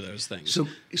responded to those things.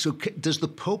 So does the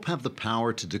Pope have the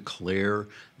power to declare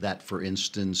that, for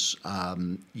instance,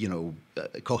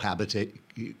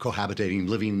 cohabitating,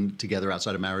 living together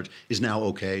outside of marriage is now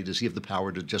okay? Does he have the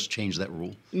power to just change that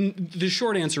rule? The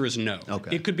short answer is no.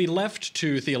 Okay. It could be left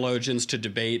to theologians to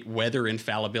debate whether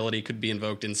infallibility could be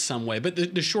invoked in some way, but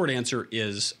the short answer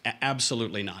is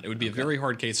absolutely not. It would be a very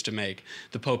hard case to make.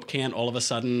 The Pope can't all of a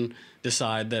sudden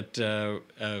decide that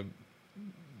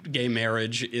gay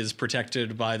marriage is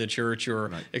protected by the Church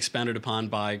or expounded upon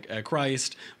by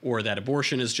Christ, or that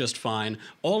abortion is just fine.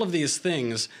 All of these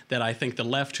things that I think the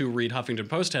left who read Huffington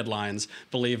Post headlines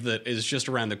believe that is just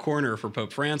around the corner for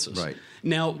Pope Francis. Right.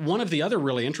 Now, one of the other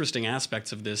really interesting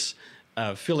aspects of this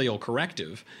filial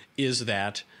corrective is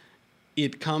that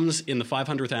it comes in the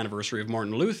 500th anniversary of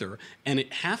Martin Luther, and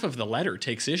half of the letter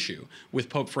takes issue with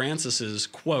Pope Francis's,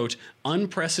 quote,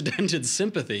 unprecedented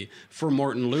sympathy for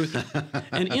Martin Luther,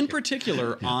 and in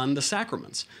particular on the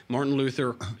sacraments. Martin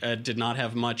Luther did not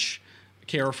have much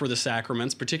care for the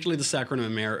sacraments, particularly the sacrament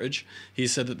of marriage. He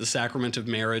said that the sacrament of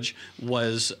marriage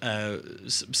was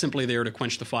simply there to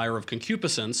quench the fire of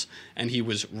concupiscence, and he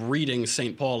was reading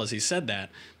St. Paul as he said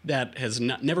that. That has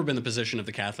never been the position of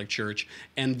the Catholic Church,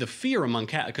 and the fear among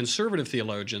conservative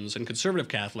theologians and conservative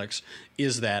Catholics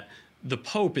is that the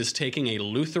Pope is taking a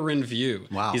Lutheran view.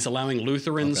 Wow. He's allowing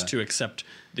Lutherans to accept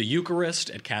the Eucharist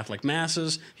at Catholic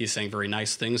Masses. He's saying very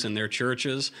nice things in their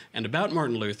churches and about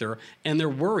Martin Luther, and they're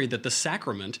worried that the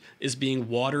sacrament is being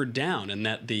watered down and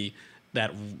that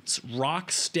that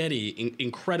rock-steady,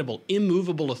 incredible,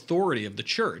 immovable authority of the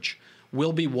Church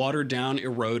will be watered down,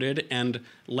 eroded, and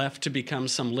left to become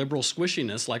some liberal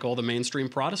squishiness like all the mainstream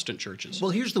Protestant churches.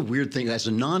 Well, here's the weird thing. As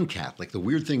a non-Catholic, the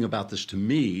weird thing about this to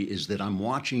me is that I'm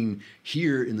watching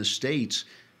here in the States,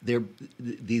 the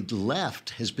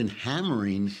left has been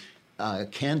hammering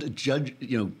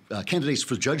candidates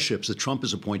for judgeships that Trump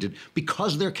has appointed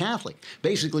because they're Catholic,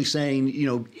 basically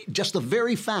saying, just the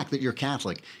very fact that you're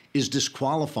Catholic is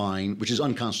disqualifying, which is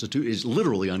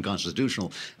literally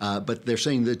unconstitutional. But they're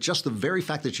saying that just the very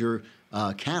fact that you're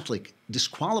Catholic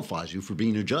disqualifies you for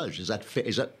being a judge. Is that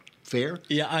fair?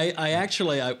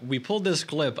 Yeah, we pulled this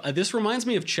clip. This reminds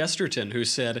me of Chesterton, who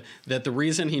said that the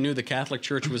reason he knew the Catholic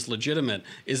Church was legitimate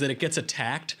is that it gets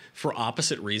attacked for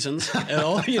opposite reasons.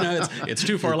 It's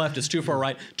too far left, it's too far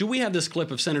right. Do we have this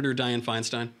clip of Senator Dianne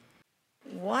Feinstein?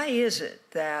 why is it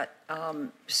that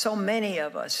so many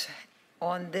of us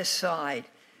on this side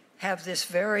have this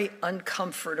very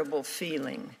uncomfortable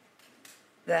feeling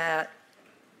that,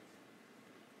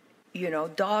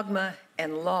 dogma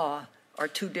and law are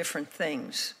two different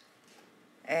things?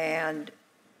 And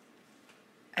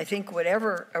I think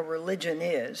whatever a religion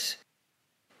is,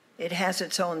 it has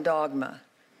its own dogma.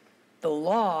 The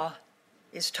law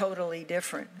is totally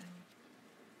different.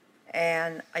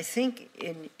 And I think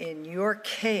in your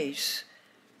case,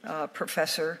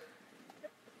 Professor,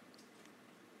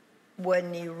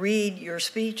 when you read your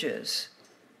speeches,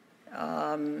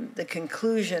 the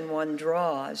conclusion one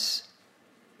draws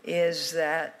is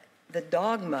that the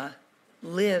dogma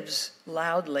lives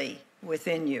loudly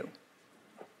within you.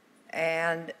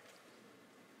 And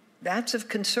that's of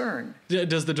concern.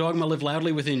 Does the dogma live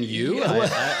loudly within you? Yeah,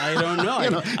 well, I don't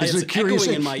know. It's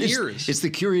echoing in my ears. It's the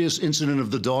curious incident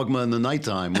of the dogma in the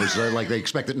nighttime, which like they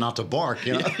expect it not to bark.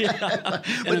 Yeah.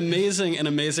 An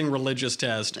amazing religious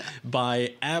test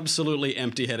by absolutely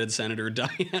empty-headed Senator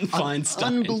Dianne Feinstein.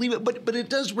 Unbelievable. But it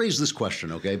does raise this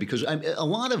question, okay? Because a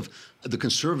lot of the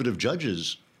conservative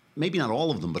judges, maybe not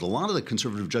all of them, but a lot of the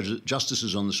conservative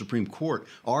justices on the Supreme Court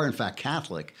are, in fact,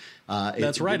 Catholic.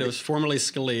 That's right. It was formerly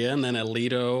Scalia, and then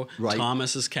Alito. Right.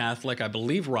 Thomas is Catholic. I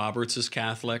believe Roberts is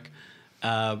Catholic.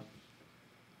 And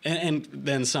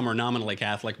then some are nominally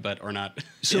Catholic, but are not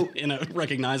in a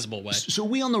recognizable way. So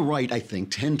we on the right, I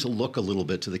think, tend to look a little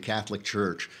bit to the Catholic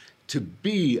Church to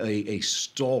be a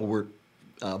stalwart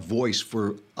voice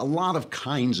for a lot of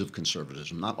kinds of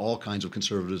conservatism, not all kinds of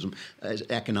conservatism. As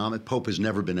Pope has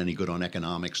never been any good on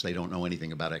economics. They don't know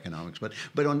anything about economics. But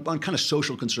on kind of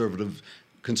social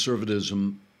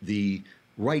conservatism, the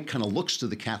right kind of looks to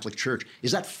the Catholic Church.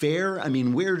 Is that fair? I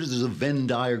mean, where does a Venn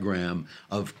diagram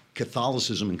of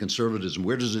Catholicism and conservatism,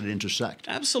 where does it intersect?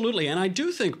 Absolutely. And I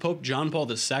do think Pope John Paul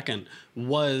II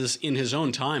was, in his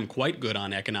own time, quite good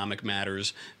on economic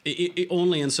matters,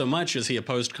 only in so much as he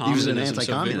opposed communism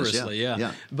so vigorously.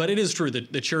 Yeah. But it is true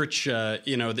that the church,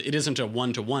 it isn't a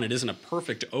one-to-one. It isn't a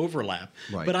perfect overlap.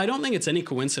 Right. But I don't think it's any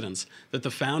coincidence that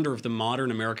the founder of the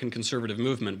modern American conservative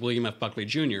movement, William F. Buckley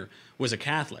Jr., was a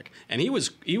Catholic. And he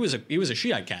was a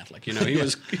Shiite Catholic. He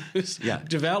was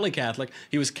devoutly Catholic.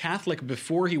 He was Catholic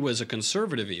before he was a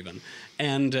conservative even.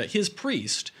 And his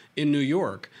priest in New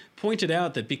York pointed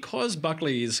out that because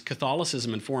Buckley's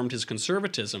Catholicism informed his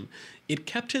conservatism, it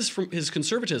kept his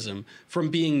conservatism from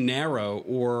being narrow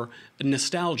or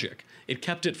nostalgic. It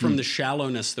kept it from the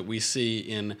shallowness that we see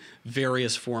in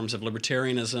various forms of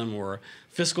libertarianism or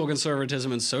fiscal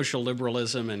conservatism and social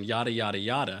liberalism and yada, yada,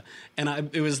 yada. And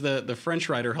it was the French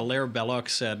writer Hilaire Belloc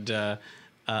said,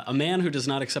 a man who does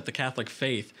not accept the Catholic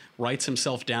faith writes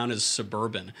himself down as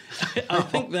suburban. I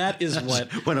think that is what...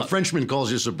 When a Frenchman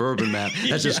calls you suburban, man,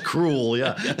 that's just cruel,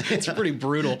 It's pretty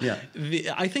brutal. Yeah.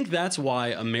 I think that's why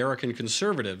American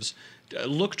conservatives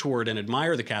look toward and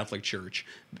admire the Catholic Church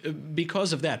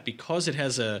because of that, because it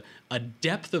has a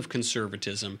depth of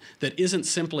conservatism that isn't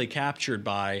simply captured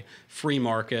by free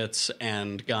markets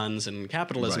and guns and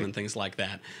capitalism and things like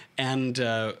that. And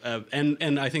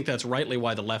I think that's rightly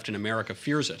why the left in America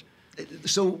fears it.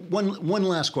 So one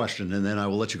last question, and then I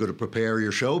will let you go to prepare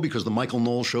your show, because the Michael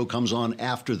Knowles show comes on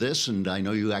after this, and I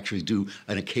know you actually do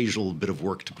an occasional bit of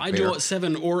work to prepare. I do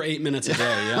 7 or 8 minutes a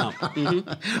day, yeah.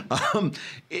 Mm-hmm.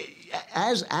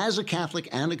 As a Catholic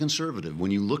and a conservative, when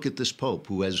you look at this Pope,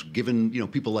 who has given,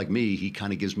 people like me, he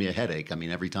kind of gives me a headache. I mean,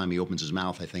 every time he opens his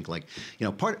mouth, I think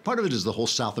part of it is the whole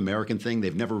South American thing.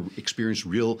 They've never experienced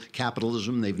real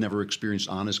capitalism. They've never experienced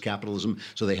honest capitalism,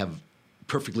 so they have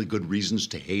perfectly good reasons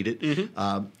to hate it.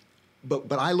 Mm-hmm.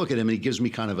 But I look at him and he gives me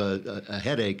kind of a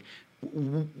headache.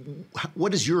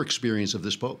 What is your experience of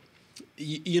this Pope?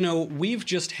 We've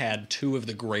just had 2 of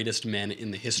the greatest men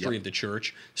in the history of the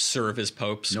church serve as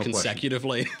popes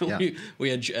consecutively. We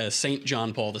had St.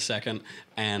 John Paul II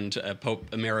and Pope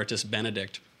Emeritus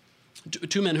Benedict.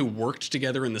 2 men who worked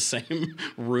together in the same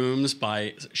rooms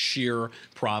by sheer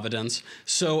providence.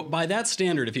 So by that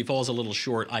standard, if he falls a little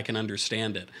short, I can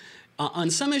understand it.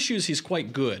 On some issues, he's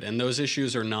quite good, and those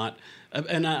issues are not,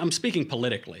 and I'm speaking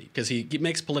politically, because he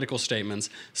makes political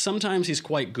statements. Sometimes he's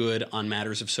quite good on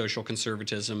matters of social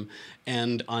conservatism,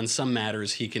 and on some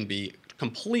matters he can be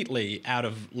completely out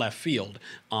of left field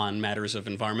on matters of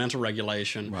environmental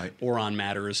regulation or on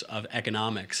matters of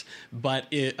economics. But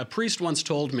a priest once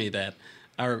told me that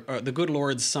the good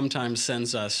Lord sometimes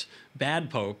sends us bad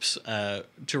popes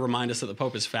to remind us that the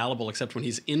Pope is fallible, except when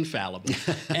he's infallible.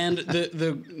 And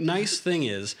the nice thing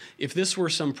is, if this were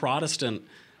some Protestant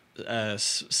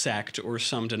sect or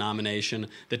some denomination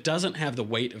that doesn't have the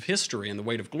weight of history and the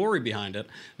weight of glory behind it,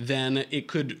 then it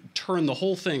could turn the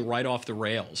whole thing right off the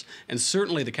rails. And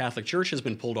certainly the Catholic Church has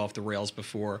been pulled off the rails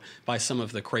before by some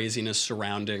of the craziness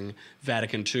surrounding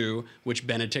Vatican II, which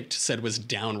Benedict said was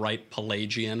downright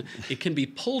Pelagian. It can be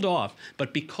pulled off,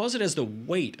 but because it has the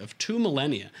weight of 2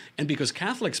 millennia, and because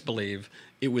Catholics believe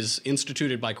it was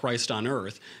instituted by Christ on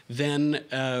earth, then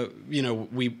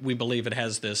we believe it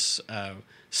has this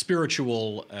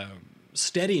spiritual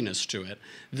steadiness to it,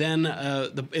 then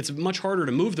it's much harder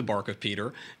to move the bark of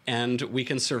Peter, and we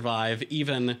can survive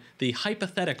even the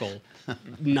hypothetical,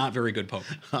 not very good Pope.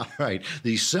 All right.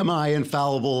 The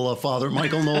semi-infallible Father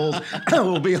Michael Knowles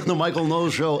will be on the Michael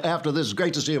Knowles Show after this.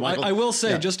 Great to see you, Michael. I will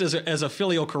say, just as a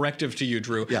filial corrective to you,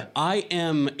 Drew, I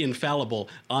am infallible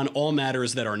on all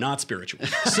matters that are not spiritual.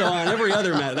 So on every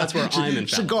other matter, that's where I'm infallible.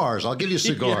 Cigars. I'll give you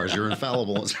cigars. You're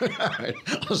infallible. All right.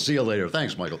 I'll see you later.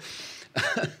 Thanks, Michael.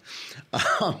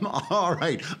 All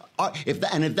right. If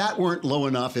that weren't low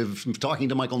enough, if talking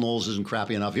to Michael Knowles isn't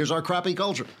crappy enough, here's our crappy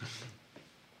culture.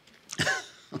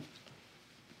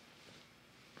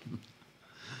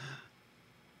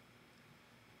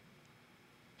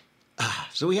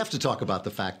 So we have to talk about the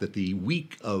fact that the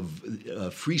week of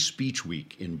Free Speech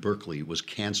Week in Berkeley was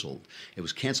canceled. It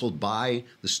was canceled by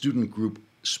the student group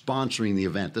sponsoring the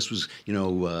event. This was,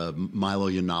 Milo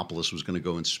Yiannopoulos was going to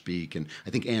go and speak, and I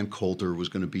think Ann Coulter was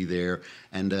going to be there,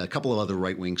 and a couple of other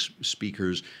right-wing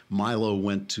speakers. Milo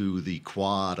went to the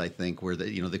Quad, I think, where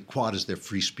the Quad is their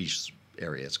free speech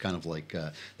area. It's kind of like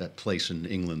that place in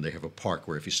England. They have a park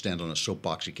where if you stand on a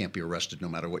soapbox, you can't be arrested no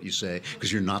matter what you say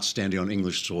because you're not standing on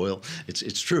English soil.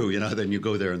 It's true, Then you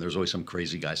go there and there's always some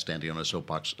crazy guy standing on a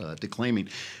soapbox declaiming.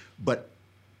 But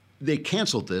they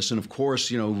canceled this, and of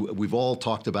course, we've all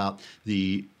talked about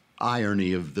the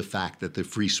irony of the fact that the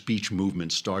free speech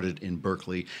movement started in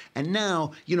Berkeley, and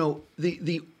now,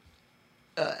 the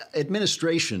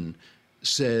administration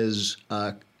says.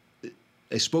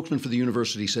 A spokesman for the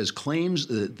university says claims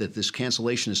that this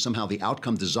cancellation is somehow the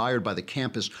outcome desired by the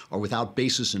campus are without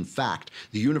basis in fact.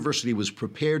 The university was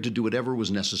prepared to do whatever was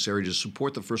necessary to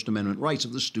support the First Amendment rights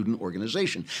of the student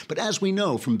organization. But as we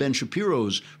know from Ben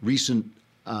Shapiro's recent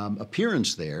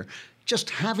appearance there,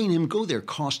 just having him go there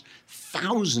cost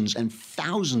thousands and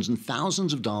thousands and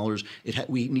thousands of dollars.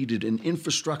 We needed an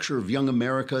infrastructure of Young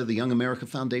America. The Young America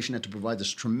Foundation had to provide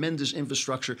this tremendous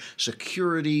infrastructure,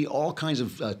 security, all kinds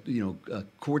of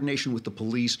coordination with the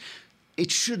police.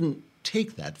 It shouldn't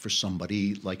take that for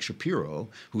somebody like Shapiro,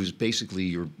 who is basically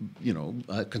your,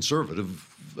 conservative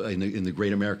in the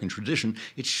great American tradition.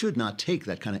 It should not take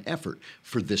that kind of effort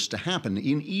for this to happen.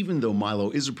 Even though Milo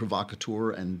is a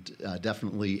provocateur and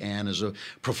definitely Anne is a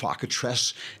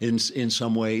provocatress in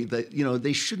some way, that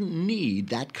they shouldn't need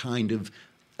that kind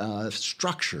of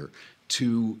structure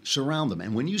to surround them.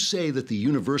 And when you say that the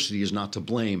university is not to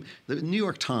blame, the New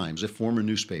York Times, a former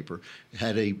newspaper,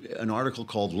 had an article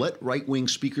called "Let Right-Wing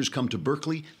Speakers Come to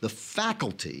Berkeley. The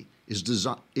Faculty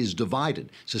is Divided."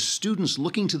 So students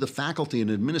looking to the faculty and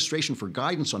administration for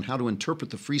guidance on how to interpret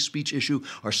the free speech issue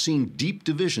are seeing deep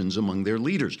divisions among their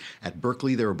leaders. At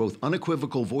Berkeley, there are both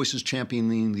unequivocal voices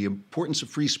championing the importance of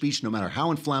free speech, no matter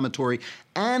how inflammatory,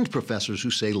 and professors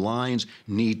who say lines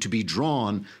need to be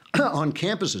drawn on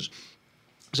campuses.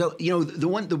 So, the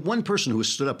one person who has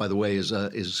stood up, by the way,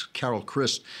 is Carol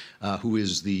Christ, who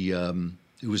is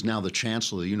who is now the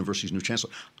chancellor, the university's new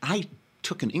chancellor. I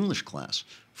took an English class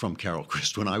from Carol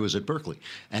Christ when I was at Berkeley,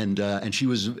 and she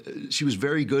was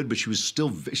very good, but she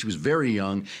was very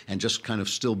young and just kind of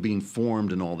still being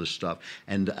formed and all this stuff.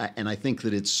 And I think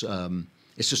that it's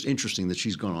just interesting that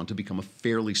she's gone on to become a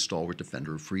fairly stalwart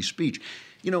defender of free speech.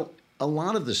 A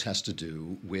lot of this has to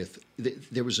do with,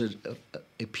 there was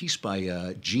a piece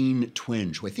by Jean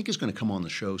Twenge, who I think is going to come on the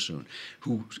show soon,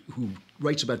 who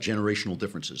writes about generational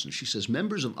differences. And she says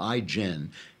members of iGen,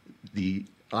 the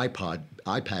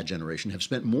iPad generation, have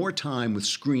spent more time with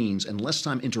screens and less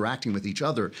time interacting with each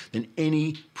other than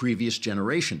any previous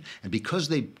generation. And because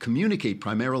they communicate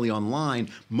primarily online,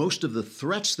 most of the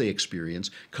threats they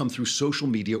experience come through social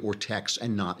media or text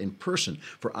and not in person.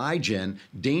 For iGen,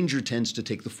 danger tends to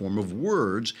take the form of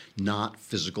words, not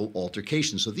physical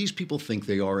altercations. So these people think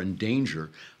they are in danger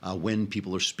when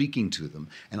people are speaking to them.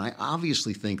 And I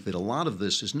obviously think that a lot of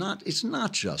this is it's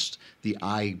not just the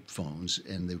iPhones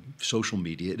and the social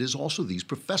media. It is also these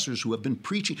professors who have been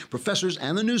preaching, professors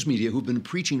and the news media who've been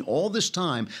preaching all this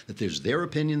time that there's their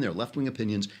opinion, their left-wing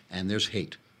opinions, and there's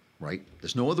hate, right?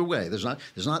 There's no other way. There's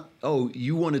not, oh,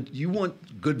 you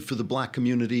want good for the black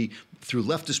community, through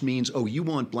leftist means, oh, you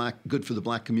want good for the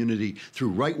black community. Through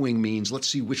right-wing means, let's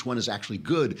see which one is actually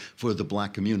good for the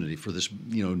black community, for this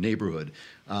neighborhood.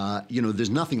 There's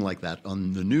nothing like that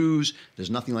on the news. There's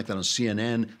nothing like that on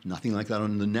CNN. Nothing like that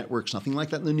on the networks. Nothing like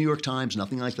that in the New York Times.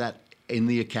 Nothing like that in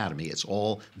the Academy. It's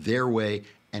all their way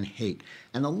and hate.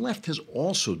 And the left has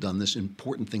also done this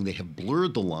important thing. They have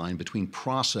blurred the line between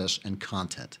process and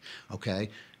content. Okay.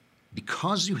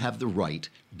 Because you have the right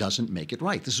doesn't make it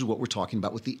right. This is what we're talking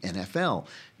about with the NFL.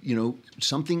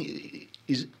 Something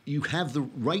is, you have the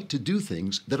right to do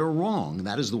things that are wrong.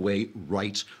 That is the way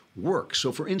rights work.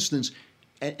 So, for instance,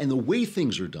 and the way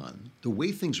things are done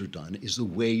is the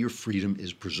way your freedom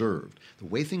is preserved. The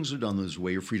way things are done is the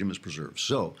way your freedom is preserved.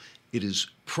 So it is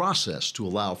process to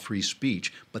allow free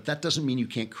speech, but that doesn't mean you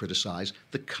can't criticize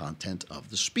the content of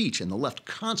the speech. And the left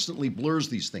constantly blurs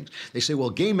these things. They say, well,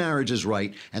 gay marriage is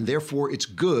right, and therefore it's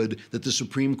good that the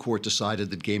Supreme Court decided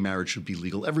that gay marriage should be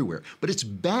legal everywhere. But it's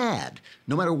bad.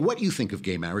 No matter what you think of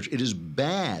gay marriage, it is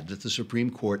bad that the Supreme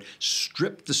Court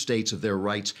stripped the states of their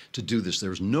rights to do this.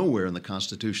 There's nowhere in the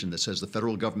Constitution that says the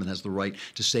federal government has the right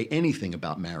to say anything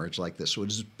about marriage like this. So it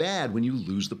is bad when you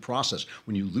lose the process.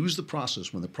 When you lose the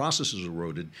process, when the process is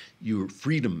eroded, your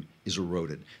freedom is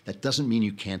eroded. That doesn't mean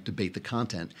you can't debate the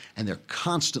content. And they're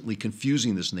constantly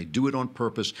confusing this, and they do it on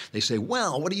purpose. They say,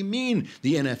 well, what do you mean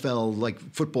the NFL, like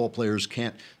football players,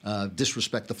 can't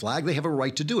disrespect the flag? They have a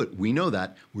right to do it. We know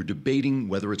that. We're debating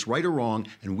whether it's right or wrong,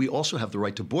 and we also have the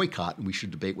right to boycott, and we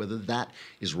should debate whether that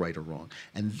is right or wrong.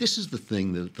 And this is the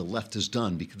thing that the left has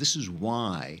done, because this is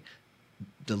why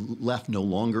the left no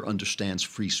longer understands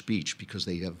free speech, because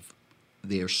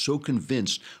they are so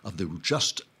convinced of the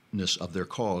justness of their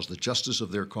cause, the justice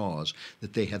of their cause,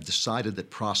 that they have decided that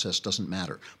process doesn't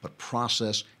matter. But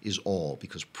process is all,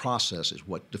 because process is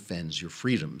what defends your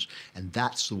freedoms. And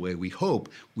that's the way we hope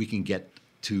we can get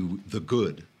to the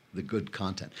good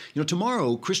content.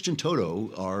 Tomorrow, Christian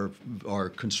Toto, our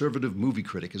conservative movie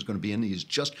critic, is going to be in. He's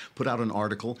just put out an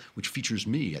article which features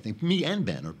me. I think me and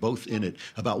Ben are both in it,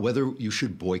 about whether you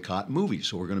should boycott movies.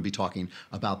 So we're going to be talking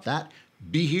about that.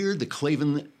 Be here. The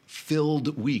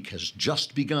Klavan-filled week has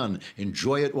just begun.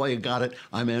 Enjoy it while you got it.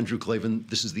 I'm Andrew Klavan.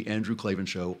 This is The Andrew Klavan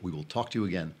Show. We will talk to you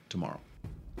again tomorrow.